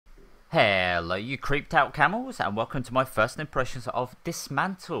Hello you creeped out camels, and welcome to my first impressions of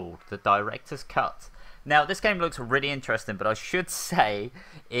Dismantled, the director's cut. Now this game looks really interesting, but I should say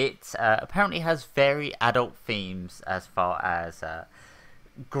it apparently has very adult themes as far as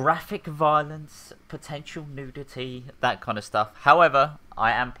graphic violence, potential nudity, that kind of stuff. However,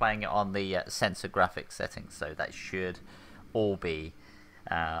 I am playing it on the censor graphics settings, so that should all be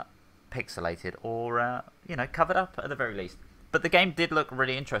pixelated or you know, covered up at the very least. But the game did look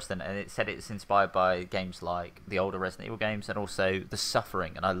really interesting, and it said it's inspired by games like the older Resident Evil games and also The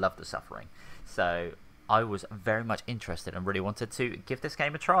Suffering, and I love The Suffering. So I was very much interested and really wanted to give this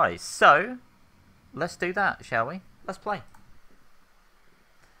game a try. So let's do that, shall we? Let's play.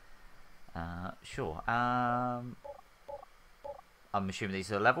 Sure. I'm assuming these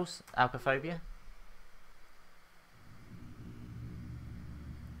are the levels. Alcophobia.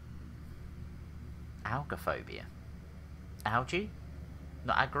 Algophobia. Algae?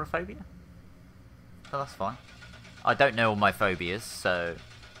 Not agoraphobia? Oh, that's fine. I don't know all my phobias, so...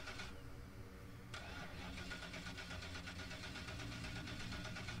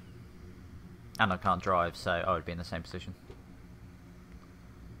 And I can't drive, so I would be in the same position.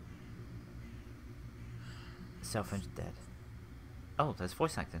 Self-image dead. Oh, there's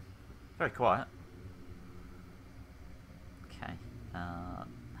voice acting. Very quiet. Okay.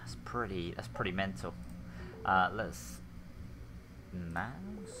 That's pretty mental. Let's...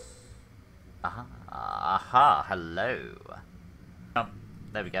 Mouse? Aha, hello. Oh,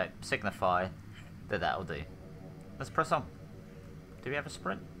 there we go. Signify that that'll do. Let's press on. Do we have a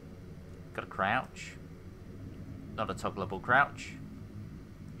sprint? Got a crouch. Not a toggleable crouch.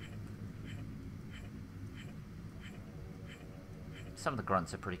 Some of the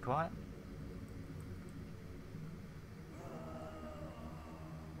grunts are pretty quiet.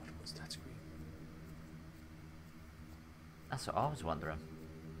 What was that scream? That's what I was wondering.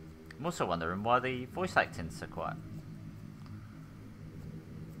 I'm also wondering why the voice acting's so quiet.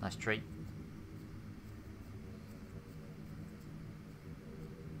 Nice treat.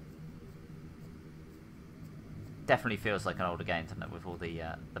 Definitely feels like an older game, doesn't it, with all the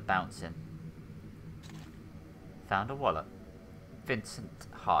bouncing. Found a wallet. Vincent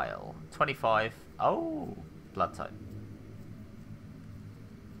Heil. 25. Oh, blood type.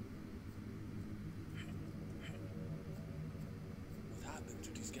 What happened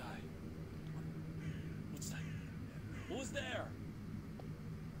to this guy? What's that? Who's there?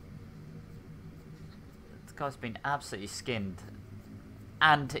 This guy's been absolutely skinned.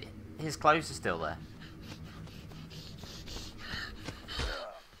 And his clothes are still there.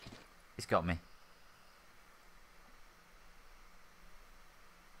 He's got me.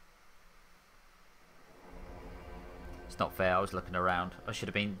 It's not fair, I was looking around. I should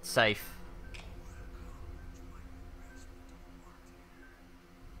have been safe.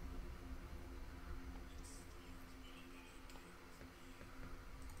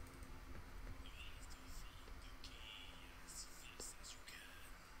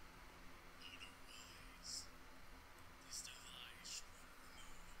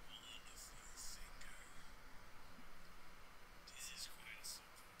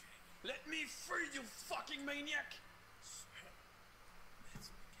 Let me free, you fucking maniac!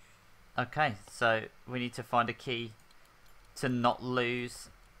 Okay, so we need to find a key to not lose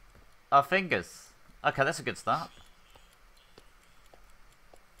our fingers. Okay, that's a good start.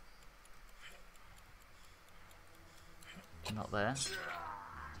 Not there.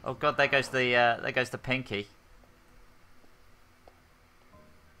 Oh god, there goes the pinky.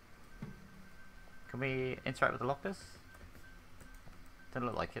 Can we interact with the lockers? Don't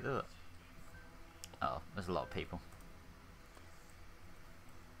look like it, does it? Oh, there's a lot of people.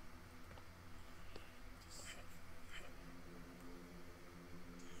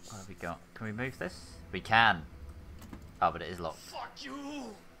 What have we got? Can we move this? We can. Oh, but it is locked. Fuck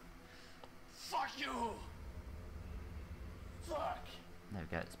you! Fuck you! Fuck! There we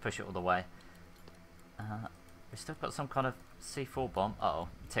go. Let's push it all the way. We've still got some kind of C4 bomb. Uh oh,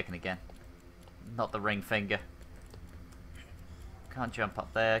 ticking again. Not the ring finger. Can't jump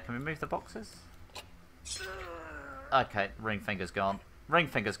up there. Can we move the boxes? Okay, ring finger's gone. Ring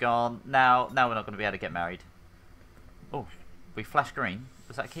finger's gone. Now we're not going to be able to get married. Oh, we flashed green.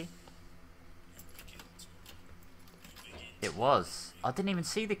 Was that a key? It was. I didn't even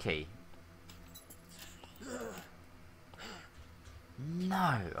see the key. No,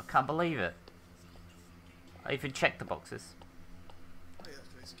 I can't believe it. I even checked the boxes. I have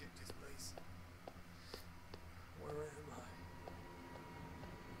to escape this place. Where am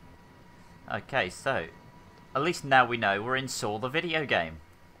I? Okay, so at least now we know we're in Saw the video game.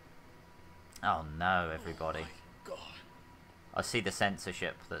 Oh no, everybody. Oh my God. I see the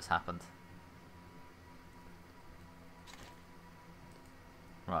censorship that's happened.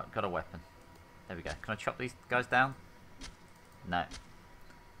 Right, got a weapon. There we go. Can I chop these guys down? No.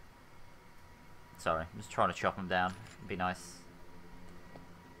 Sorry, I'm just trying to chop them down. It'd be nice.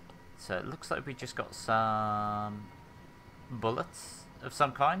 So it looks like we just got some bullets of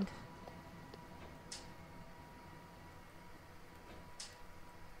some kind.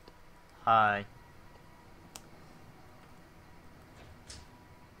 Hi.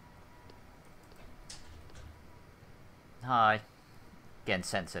 Hi. Again,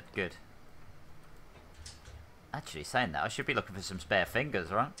 censored. Good. Actually, saying that, I should be looking for some spare fingers,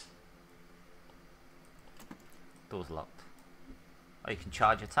 right? Door's locked. Oh, you can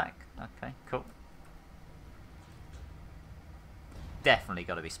charge attack? Okay, cool. Definitely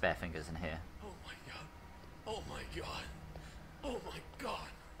got to be spare fingers in here. Oh my god. Oh my god. Oh my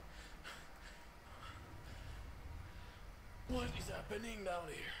god. What is happening down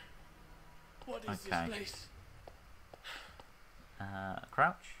here? What is Okay. this place?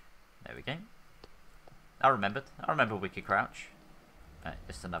 Crouch. There we go. I remembered. I remember we could crouch. Right,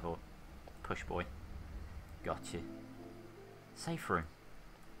 just another push boy. Got you. Safe room.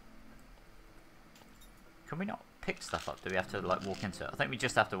 Can we not pick stuff up? Do we have to like walk into it? I think we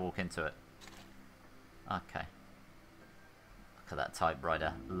just have to walk into it. Okay. Look at that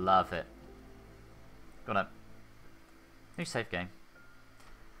typewriter. Love it. Gonna. New save game.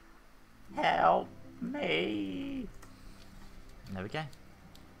 Help me. There we go.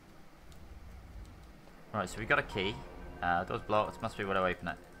 Right, so we got a key. Door's blocked. Must be where to open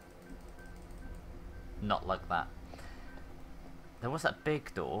it. Not like that. There was that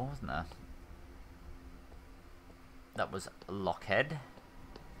big door, wasn't there? That was a lockhead.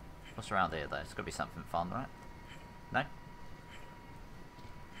 What's around here though? It's gotta be something fun, right? No?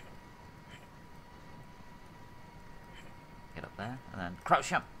 Get up there and then crouch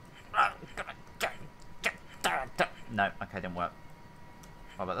jump. No, okay, didn't work.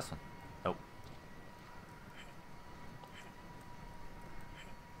 What about this one? Oh.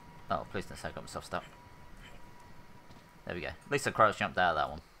 Oh, please don't say I got myself stuck. There we go. At least I crouch jumped out of that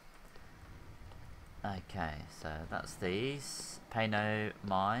one. Okay, so that's these. Pay no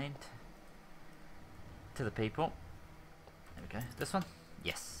mind to the people. There we go. This one?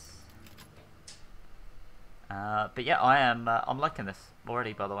 Yes. But yeah, I'm liking this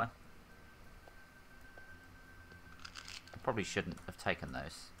already, by the way. I probably shouldn't have taken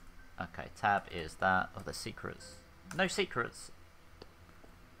those. Okay, tab is that. Oh, the secrets. No secrets.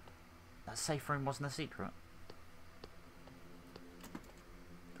 That safe room wasn't a secret.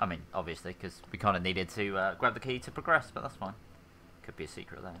 I mean, obviously, because we kind of needed to grab the key to progress, but that's fine. Could be a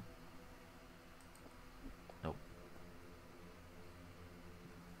secret there. Nope.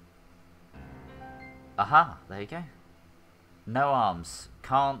 Aha, there you go. No arms.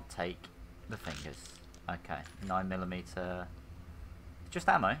 Can't take the fingers. Okay, 9mm. Just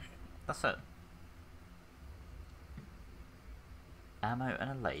ammo. That's it. Ammo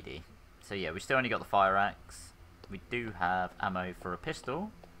and a lady. So yeah, we still only got the fire axe. We do have ammo for a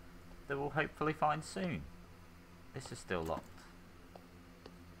pistol that we'll hopefully find soon. This is still locked.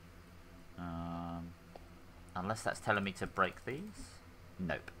 Unless that's telling me to break these.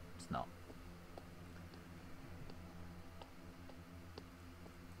 Nope, it's not.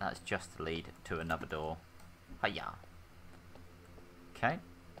 That's just to lead to another door. Hiya. Okay.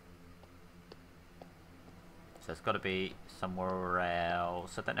 So it's got to be somewhere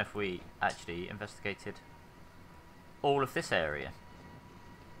else. I don't know if we actually investigated all of this area.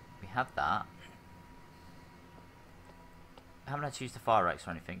 We had that. I haven't actually used the fire axe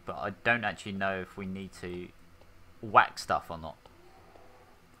or anything, but I don't actually know if we need to whack stuff or not.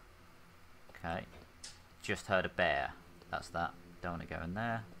 Okay. Just heard a bear. That's that. Don't want to go in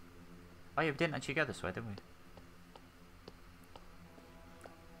there. Oh yeah, we didn't actually go this way, did we?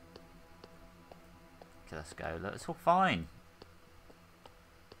 Okay, let's go. Look, it's all fine.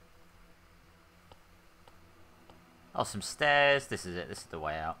 Oh, some stairs. This is it. This is the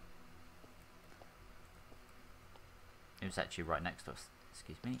way out. It was actually right next to us.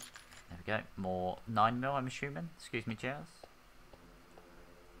 Excuse me. There we go. More 9mm, I'm assuming. Excuse me, Jazz.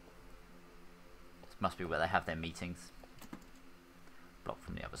 This must be where they have their meetings. Blocked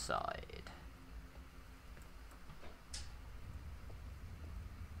from the other side.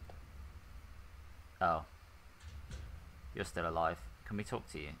 Oh. You're still alive. Can we talk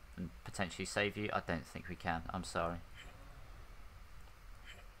to you and potentially save you? I don't think we can. I'm sorry.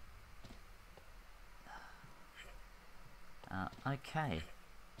 Okay.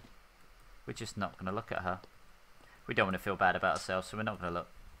 We're just not going to look at her. We don't want to feel bad about ourselves, so we're not going to look.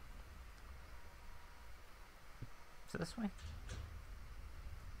 Is it this way?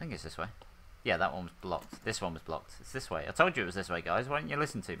 think it's this way. Yeah, that one was blocked. This one was blocked. It's this way. I told you it was this way, guys. Why didn't you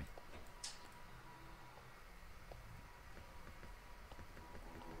listen to me?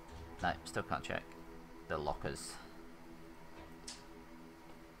 No, still can't check the lockers.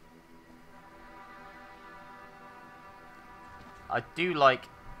 I do like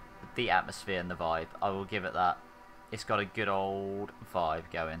the atmosphere and the vibe. I will give it that. It's got a good old vibe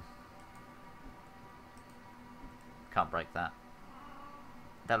going. Can't break that.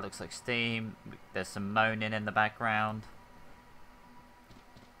 That looks like steam. There's some moaning in the background.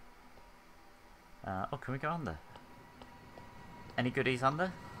 Oh, can we go under? Any goodies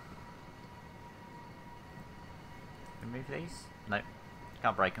under? Remove these? Nope.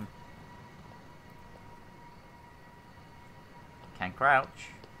 Can't break them. Can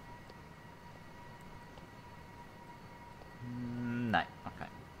crouch. No. Okay.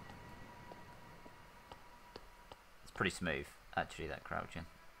 It's pretty smooth, actually, that crouching.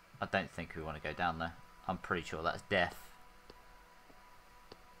 I don't think we want to go down there. I'm pretty sure that's death.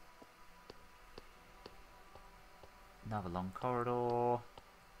 Another long corridor.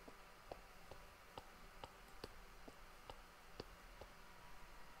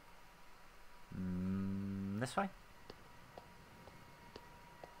 This way?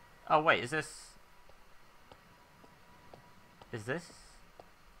 Oh wait, is this... Is this?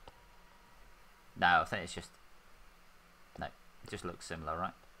 No, I think it's just... No, it just looks similar,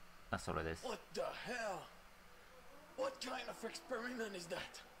 right? That's all it is. What the hell? What kind of experiment is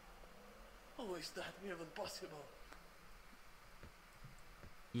that? How is that even possible?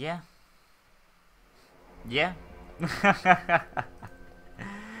 Yeah. Yeah. Yeah,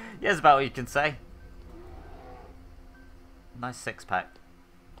 that's about all you can say. Nice six-pack.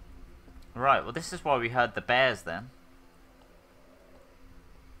 Right, well this is why we heard the bears then.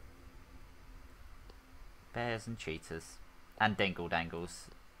 Bears and cheetahs. And dingle-dangles.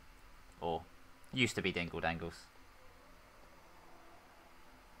 Or, used to be dingle-dangles.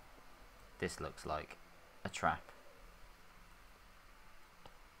 This looks like a trap.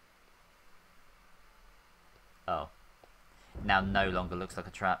 Oh. Now no longer looks like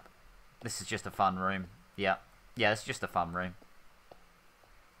a trap. This is just a fun room. Yeah. Yeah, it's just a fun room.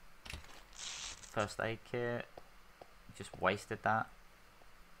 First aid kit. Just wasted that.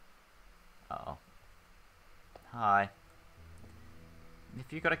 Uh oh. Hi.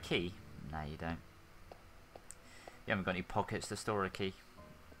 Have you got a key? No, you don't. You haven't got any pockets to store a key.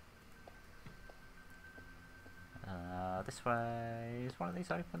 This way. Is one of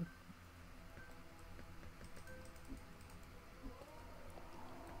these open?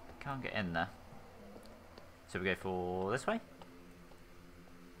 Can't get in there. So we go for this way?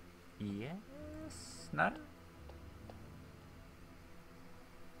 Yes? No?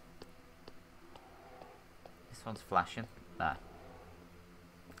 This one's flashing. Nah.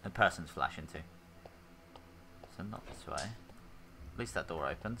 The person's flashing too. So not this way. At least that door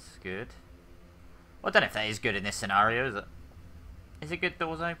opens. Good. Well, I don't know if that is good in this scenario, is it? Is it good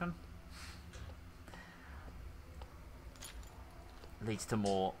doors open? Leads to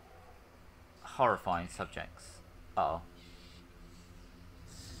more horrifying subjects. Uh-oh.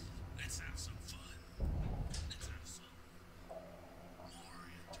 Let's have some fun. Let's have some more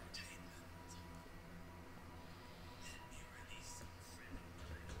entertainment. Let me release some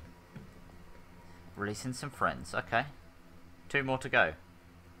friends. Releasing some friends. Okay. 2 more to go.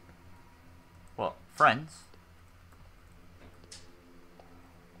 What? Friends?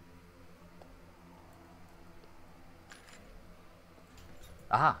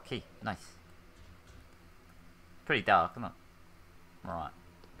 Aha, key. Nice. Pretty dark, isn't it? Right.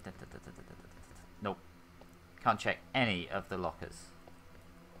 Nope. Can't check any of the lockers.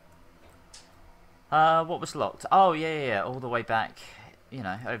 What was locked? Oh, yeah. All the way back, you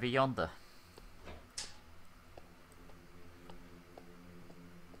know, over yonder.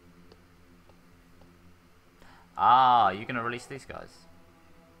 Ah, you're going to release these guys?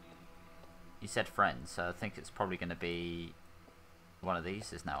 You said friends, so I think it's probably going to be... One of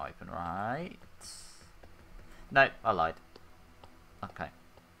these is now open, right? No, I lied. Okay.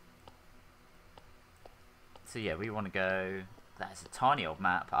 So yeah, we want to go... That's a tiny old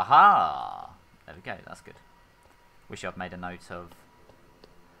map. Aha! There we go, that's good. Wish I'd made a note of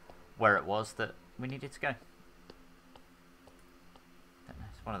where it was that we needed to go. Don't know,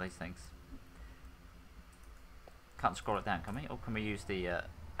 it's one of those things. Can't scroll it down, can we? Or can we use the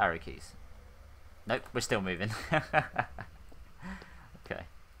arrow keys? Nope, we're still moving. Okay.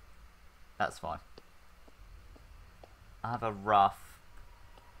 That's fine. I have a rough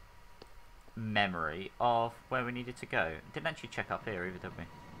memory of where we needed to go. Didn't actually check up here either, did we?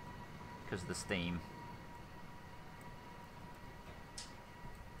 Because of the steam.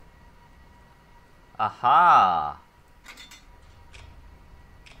 Aha!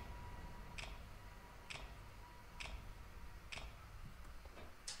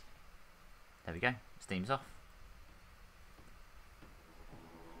 There we go. Steam's off.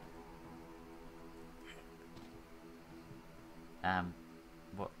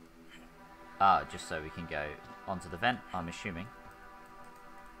 What? Ah, just so we can go onto the vent, I'm assuming.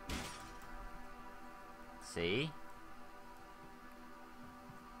 See?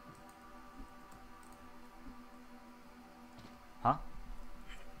 Huh?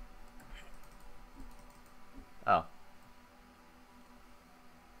 Oh.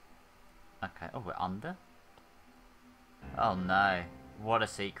 Okay. Oh, we're under? Oh no. What a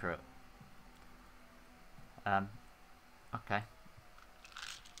secret. Okay.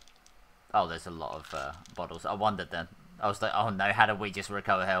 Oh, there's a lot of bottles. I wondered then. I was like, oh no, how do we just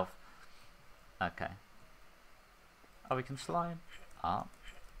recover health? Okay. Oh, we can slime. Ah.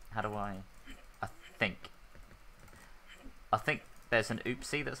 How do I think there's an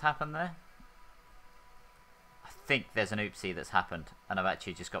oopsie that's happened there. I think there's an oopsie that's happened, and I've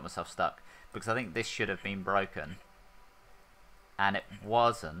actually just got myself stuck. Because I think this should have been broken. And it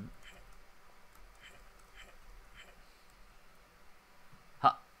wasn't.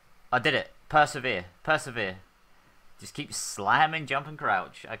 Huh. I did it. Persevere. Persevere. Just keep slamming, jump and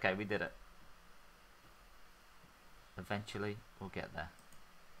crouch. Okay, we did it. Eventually, we'll get there.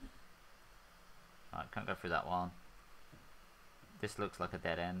 Alright, can't go through that one. This looks like a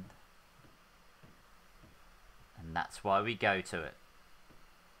dead end. And that's why we go to it.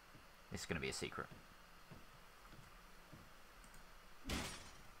 It's going to be a secret.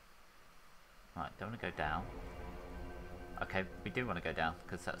 Right, don't want to go down. Okay, we do want to go down,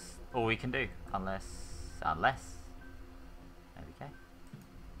 because that's all we can do. Unless... There we go.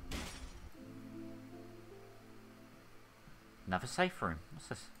 Another safe room. What's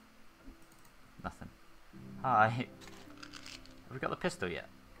this? Nothing. Hi. Have we got the pistol yet?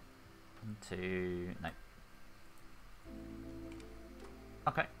 1, 2... No.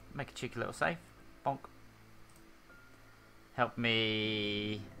 Okay, make a cheeky little save. Bonk. Help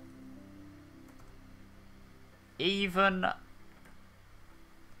me... even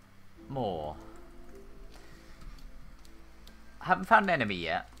more. I haven't found an enemy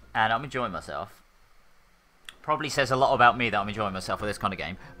yet, and I'm enjoying myself. Probably says a lot about me that I'm enjoying myself with this kind of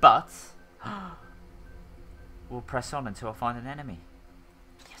game, but we'll press on until I find an enemy.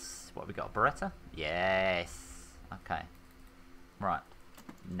 Yes. What have we got? A Beretta? Yes. Okay. Right.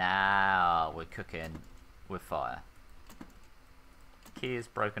 Now we're cooking with fire. Key is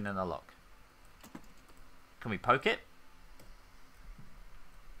broken in the lock. Can we poke it?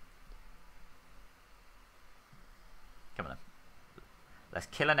 Come on then. Let's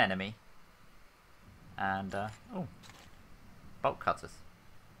kill an enemy. And, oh. Bolt cutters.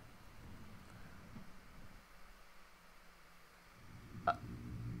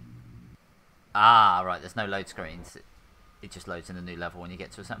 Ah, right, there's no load screens. It just loads in a new level when you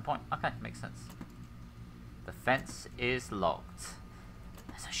get to a certain point. Okay, makes sense. The fence is locked.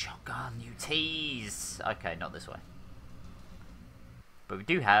 There's a shotgun, you tease. Okay, not this way. But we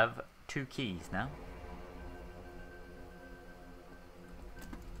do have 2 keys now.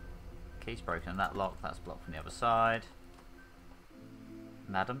 Key's broken. That lock, that's blocked from the other side.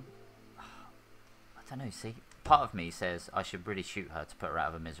 Madam? I don't know, see? Part of me says I should really shoot her to put her out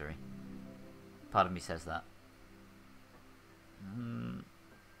of her misery. Part of me says that.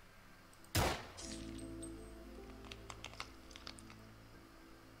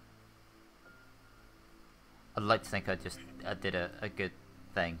 I'd like to think I did a good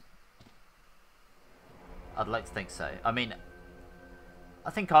thing. I'd like to think so. I mean, I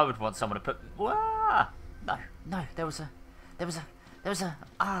think I would want someone to put... Wah! No, there was a...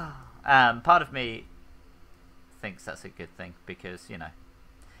 part of me thinks that's a good thing because, you know,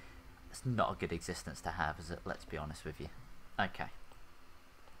 it's not a good existence to have, is it? Let's be honest with you. Okay.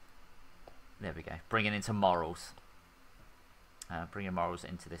 There we go. Bringing into morals. Bringing morals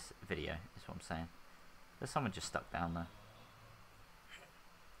into this video is what I'm saying. There's someone just stuck down there.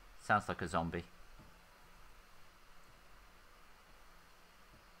 Sounds like a zombie.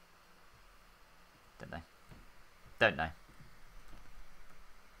 Don't know.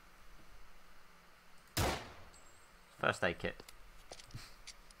 First aid kit.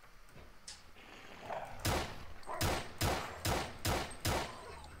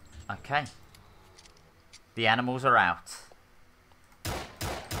 Okay. The animals are out.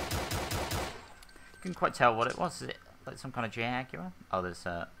 Couldn't quite tell what it was. Is it like some kind of jaguar? Oh, there's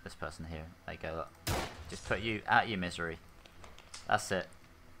this person here. There you go. Look. Just put you out of your misery. That's it.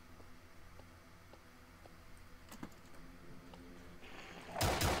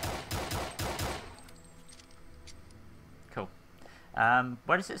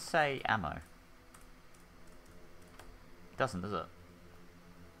 Where does it say ammo? It doesn't, does it?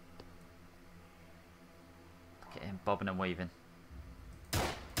 Look at him bobbing and weaving.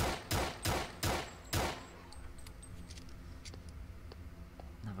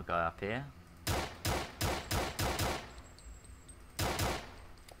 Another guy up here.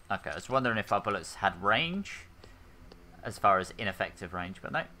 Okay, I was wondering if our bullets had range, as far as ineffective range,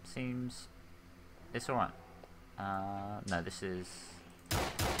 but no, seems it's alright. No, this is...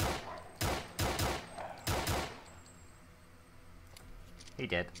 He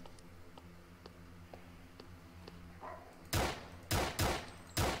did.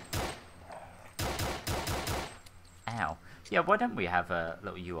 Ow. Yeah, why don't we have a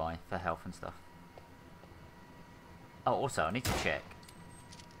little UI for health and stuff? Oh, also, I need to check.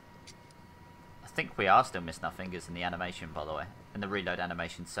 I think we are still missing our fingers in the animation, by the way. In the reload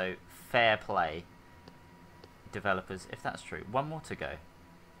animation, so fair play. Developers, if that's true. One more to go.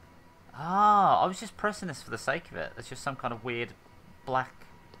 Ah, I was just pressing this for the sake of it. It's just some kind of weird black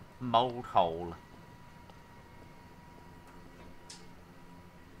mold hole.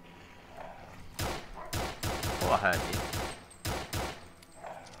 Thought I heard you.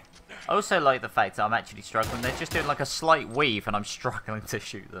 I also like the fact that I'm actually struggling. They're just doing like a slight weave and I'm struggling to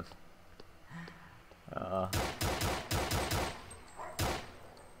shoot them.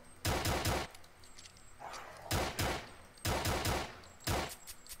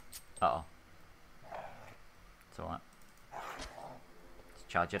 Uh-oh. It's alright. Let's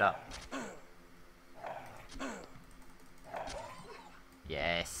charge it up.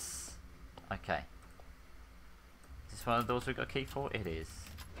 Yes. Okay. Is this one of the doors we've got a key for? It is.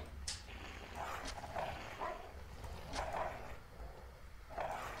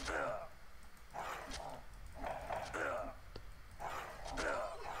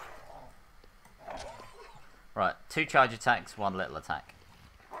 Right, 2 charge attacks, 1 little attack.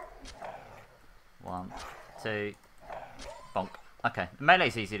 1, 2, bonk. Okay,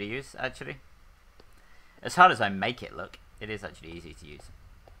 melee's easy to use, actually. As hard as I make it look, it is actually easy to use.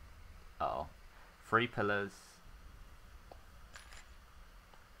 Uh oh. 3 pillars.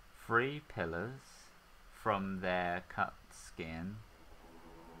 3 pillars from their cut skin.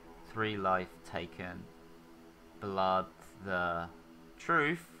 3 life taken. Blood. The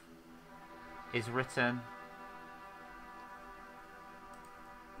truth is written.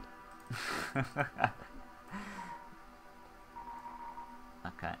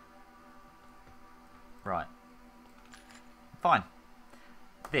 Okay. Right. Fine.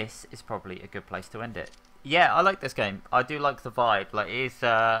 This is probably a good place to end it. Yeah, I like this game. I do like the vibe. Like,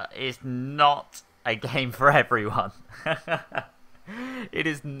 it's not a game for everyone. It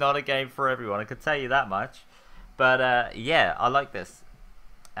is not a game for everyone. I can tell you that much. But yeah, I like this.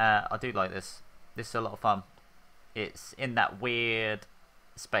 I do like this. This is a lot of fun. It's in that weird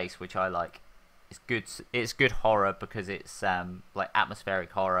space which I like. It's good horror because it's like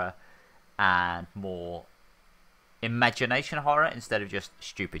atmospheric horror and more imagination horror instead of just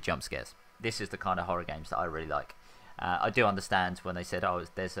stupid jump scares. This is the kind of horror games that I really like. I do understand when they said, oh,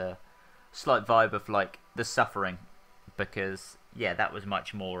 there's a slight vibe of like the suffering, because yeah, that was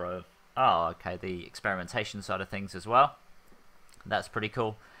much more of, oh, okay, the experimentation side of things as well. That's pretty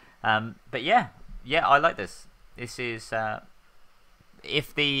cool. But yeah, I like this. This is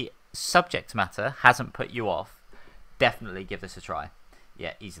if the subject matter hasn't put you off, definitely give this a try.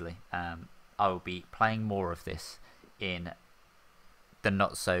 Yeah, easily. I will be playing more of this in the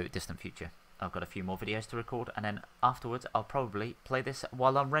not so distant future. I've got a few more videos to record, and then afterwards I'll probably play this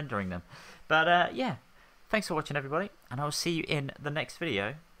while I'm rendering them. But yeah, thanks for watching everybody, and I'll see you in the next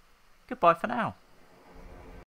video. Goodbye for now.